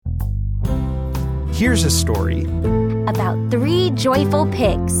Here's a story about 3 joyful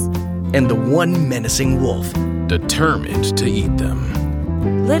pigs and the one menacing wolf, determined to eat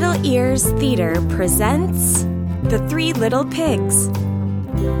them. Little Ears Theater presents The 3 Little Pigs.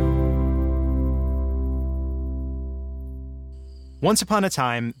 Once upon a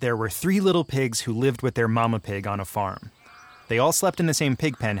time, there were 3 little pigs who lived with their mama pig on a farm. They all slept in the same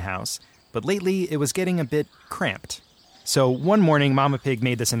pig pen house, but lately it was getting a bit cramped. So one morning, Mama Pig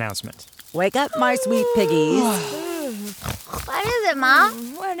made this announcement. Wake up, my sweet piggies. What is it,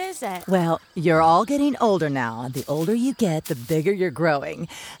 Mom? What is it? Well, you're all getting older now, and the older you get, the bigger you're growing.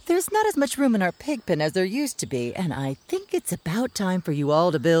 There's not as much room in our pig pen as there used to be, and I think it's about time for you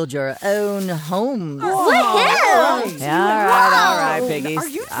all to build your own homes. Woohoo! All right, piggies. Are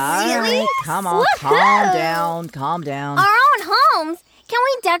you all serious? right, come on, calm down. Our own homes? Can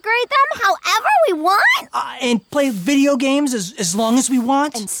we decorate them however we want? And play video games as long as we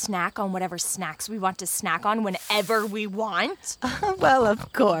want? And snack on whatever snacks we want to snack on whenever we want? Well,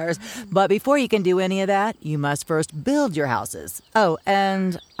 of course. But before you can do any of that, you must first build your houses. Oh,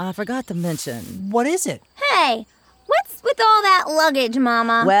 and I forgot to mention. What is it? Hey, what's with all that luggage,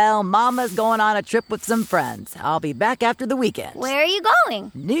 Mama? Well, Mama's going on a trip with some friends. I'll be back after the weekend. Where are you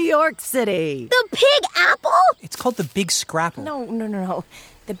going? New York City. The Pig Apple? It's called the Big Scrapple. No.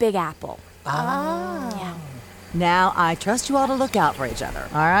 The Big Apple. Oh. Now, I trust you all to look out for each other,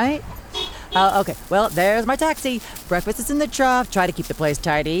 all right? Okay, well, there's my taxi. Breakfast is in the trough. Try to keep the place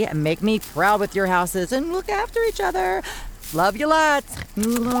tidy and make me proud with your houses and look after each other. Love you lots.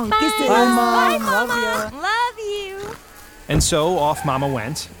 Kisses. Bye, Mom. Love you. Love you. And so off Mama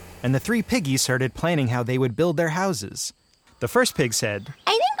went, and the 3 piggies started planning how they would build their houses. The first pig said,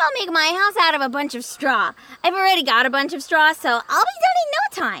 I think I'll make my house out of a bunch of straw. I've already got a bunch of straw, so I'll be done in no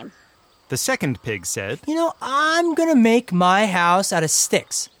time. The second pig said, I'm gonna make my house out of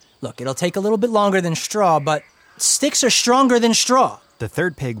sticks. Look, it'll take a little bit longer than straw, but sticks are stronger than straw. The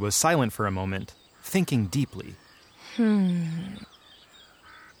third pig was silent for a moment, thinking deeply. I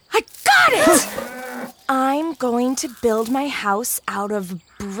got it! I'm going to build my house out of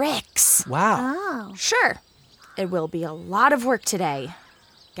bricks. Wow. Oh. Sure, it will be a lot of work today.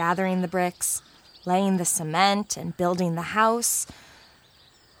 Gathering the bricks, laying the cement, and building the house.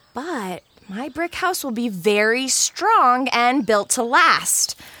 But my brick house will be very strong and built to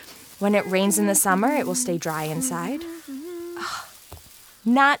last. When it rains in the summer, it will stay dry inside.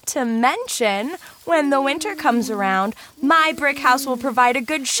 Not to mention, when the winter comes around, my brick house will provide a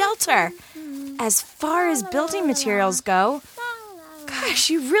good shelter. As far as building materials go, gosh,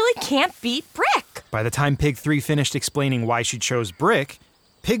 you really can't beat brick. By the time Pig 3 finished explaining why she chose brick,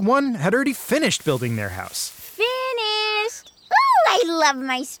 Pig 1 had already finished building their house. Finished! Ooh, I love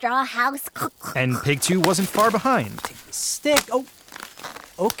my straw house. And Pig 2 wasn't far behind. Stick. Oh.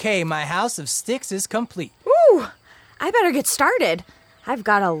 Okay, my house of sticks is complete. Ooh, I better get started. I've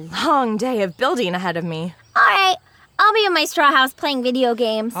got a long day of building ahead of me. All right, I'll be in my straw house playing video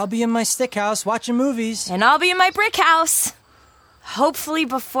games. I'll be in my stick house watching movies. And I'll be in my brick house. Hopefully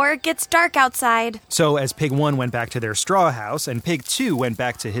before it gets dark outside. So as Pig 1 went back to their straw house and Pig 2 went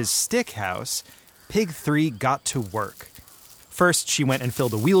back to his stick house, Pig 3 got to work. First, she went and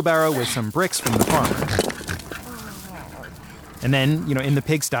filled a wheelbarrow with some bricks from the farmer. And then, in the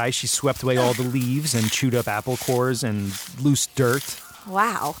pigsty, she swept away all the leaves and chewed up apple cores and loose dirt.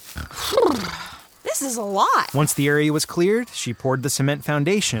 Wow. This is a lot. Once the area was cleared, she poured the cement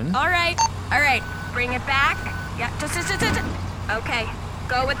foundation. All right. Bring it back. Yeah, just. Okay,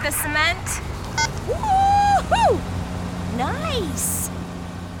 go with the cement. Woo-hoo! Nice.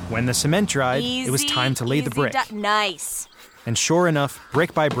 When the cement dried, it was time to lay the brick. Nice. And sure enough,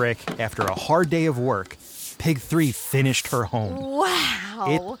 brick by brick, after a hard day of work, Pig 3 finished her home. Wow.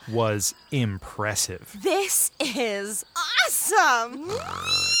 It was impressive. This is awesome.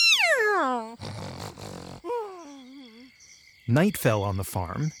 Night fell on the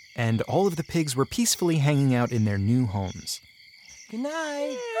farm, and all of the pigs were peacefully hanging out in their new homes. Good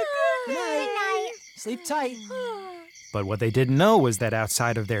night. Good night. Sleep tight. But what they didn't know was that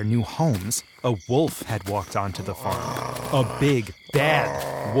outside of their new homes, a wolf had walked onto the farm. A big,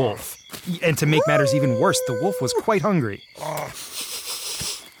 bad wolf. And to make matters even worse, the wolf was quite hungry.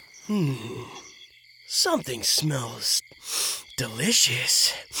 Something smells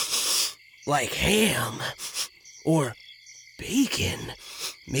delicious. Like ham. Or bacon.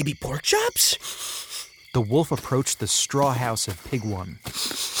 Maybe pork chops? The wolf approached the straw house of Pig 1.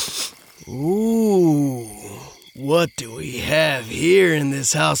 Ooh, what do we have here in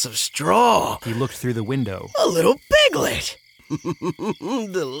this house of straw? He looked through the window. A little piglet.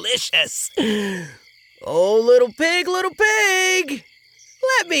 Delicious. Oh, little pig, let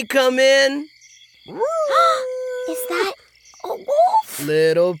me come in. Is that a wolf?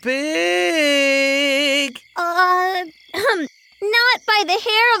 Little pig! Not by the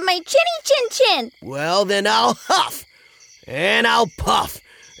hair of my chinny chin chin. Well, then I'll huff, and I'll puff,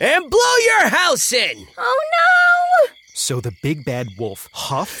 and blow your house in! Oh no! So the big bad wolf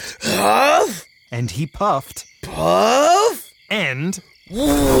huffed, Huff, and he puffed, puff, and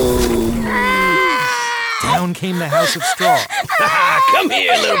down came the house of straw. Come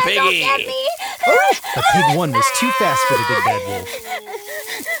here, little Don't piggy! get me. But Pig 1 was too fast for the big bad wolf.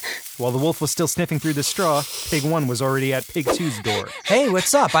 While the wolf was still sniffing through the straw, Pig 1 was already at Pig 2's door. Hey,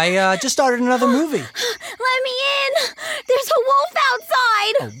 what's up? I just started another movie. Let me in. There's a wolf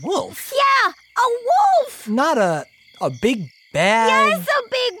outside. A wolf? Yeah, a wolf. Not a big bad... Yes, a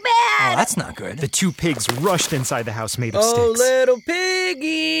big Oh, bad. that's not good. The 2 pigs rushed inside the house made of Oh, sticks. little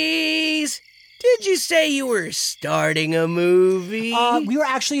piggies! Did you say you were starting a movie? We were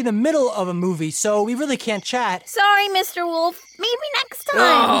actually in the middle of a movie, so we really can't chat. Sorry, Mr. Wolf. Maybe next time.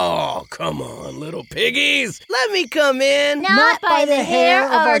 Oh, come on, little piggies. Let me come in. Not by the hair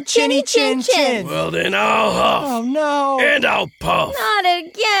of our chinny chin chin. Well, then I'll huff, Oh, no. and I'll puff, Not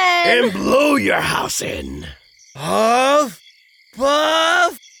again. and blow your house in. Huff,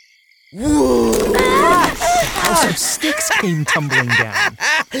 puff, woo! House of sticks came tumbling down.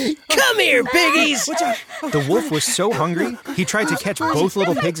 Come here, piggies. The wolf was so hungry, he tried to catch both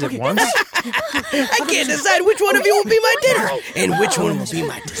little pigs at once. I can't decide which one of you will be my dinner and which one will be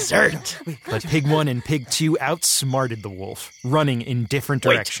my dessert. But Pig 1 and Pig 2 outsmarted the wolf, running in different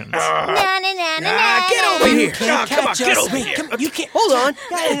directions. Na na na na na. Get over here. Can't Come on, catch get us. over here. You can't. Hold on.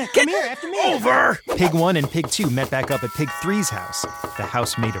 Come here after me. Over. Pig 1 and Pig 2 met back up at Pig 3's house, the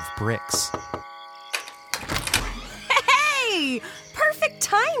house made of bricks. Hey! Perfect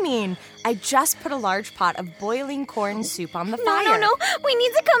timing. I just put a large pot of boiling corn soup on the No, fire. no. We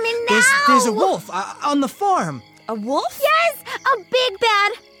need to come in now. There's a wolf on the farm. A wolf? Yes, a big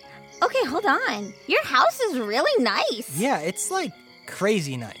bad. Okay, hold on. Your house is really nice. Yeah, it's like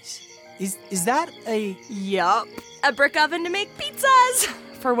crazy nice. Is that a... Yup. A brick oven to make pizzas.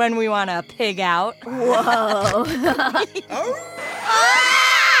 For when we want to pig out. Whoa.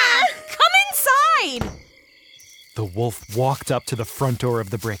 Come inside! The wolf walked up to the front door of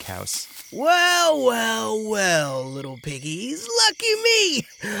the brick house. Well, well, well, little piggies. Lucky me.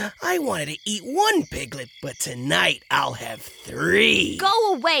 I wanted to eat one piglet, but tonight I'll have 3.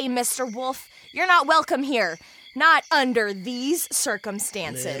 Go away, Mr. Wolf. You're not welcome here. Not under these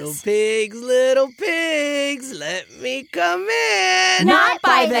circumstances. Little pigs, let me come in. Not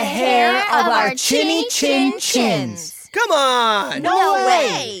by the hair of our chinny chin chins. Come on. No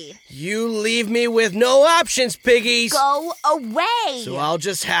way. You leave me with no options, piggies. Go away. So I'll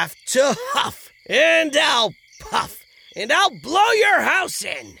just have to huff, and I'll puff, and I'll blow your house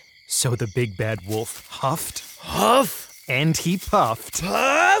in. So the big bad wolf huffed, Huff, and he puffed.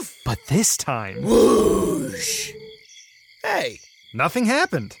 puff, But this time, whoosh. Hey, nothing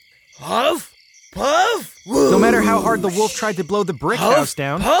happened. huff, puff, whoosh. No matter how hard the wolf tried to blow the brick Huff, house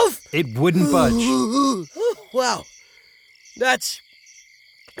down, puff. it wouldn't budge. Wow, that's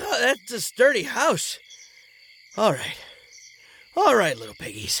a sturdy house. All right, little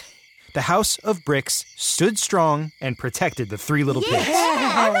piggies. The house of bricks stood strong and protected the 3 little pigs.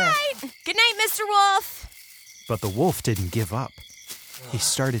 All right. Good night, Mr. Wolf. But the wolf didn't give up. He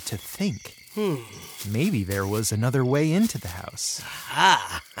started to think. Maybe there was another way into the house.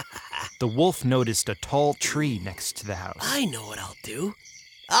 The wolf noticed a tall tree next to the house. I know what I'll do.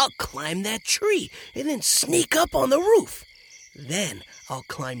 I'll climb that tree and then sneak up on the roof. Then I'll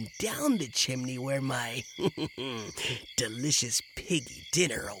climb down the chimney where my delicious piggy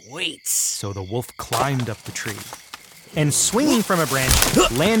dinner awaits. So the wolf climbed up the tree and, swinging from a branch,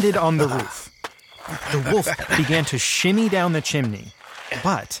 landed on the roof. The wolf began to shimmy down the chimney,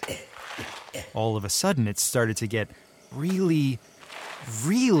 but all of a sudden it started to get really,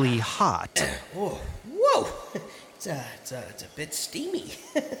 really hot. Whoa! It's a bit steamy.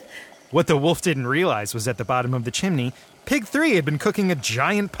 What the wolf didn't realize was at the bottom of the chimney, Pig 3 had been cooking a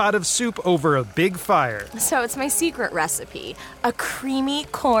giant pot of soup over a big fire. So it's my secret recipe, a creamy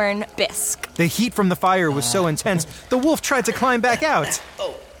corn bisque. The heat from the fire was so intense, the wolf tried to climb back out.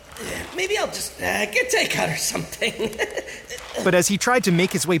 Oh, maybe I'll just get takeout or something. But as he tried to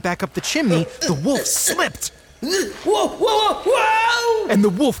make his way back up the chimney, the wolf slipped. Whoa! And the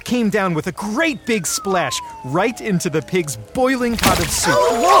wolf came down with a great big splash right into the pig's boiling pot of soup.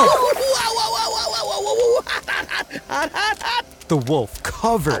 The wolf,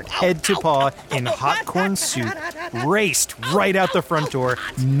 covered head to paw in hot corn soup, raced right out the front door,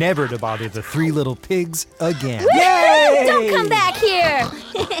 never to bother the 3 little pigs again. Don't come back here.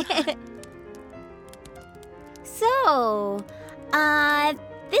 So,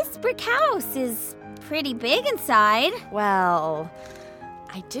 this brick house is pretty big inside. Well,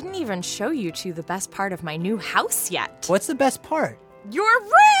 I didn't even show you to the best part of my new house yet. What's the best part? Your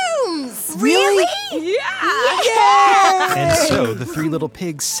rooms! Really? Yeah! And so the three little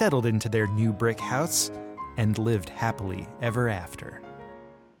pigs settled into their new brick house and lived happily ever after.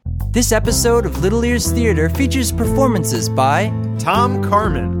 This episode of Little Ears Theater features performances by Tom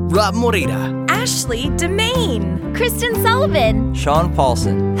Carmen, Rob Morita, Ashley Demain, Kristen Sullivan. Sean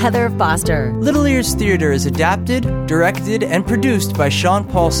Paulson. Heather Foster. Little Ears Theater is adapted, directed, and produced by Sean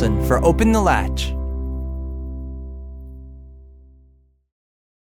Paulson for Open the Latch.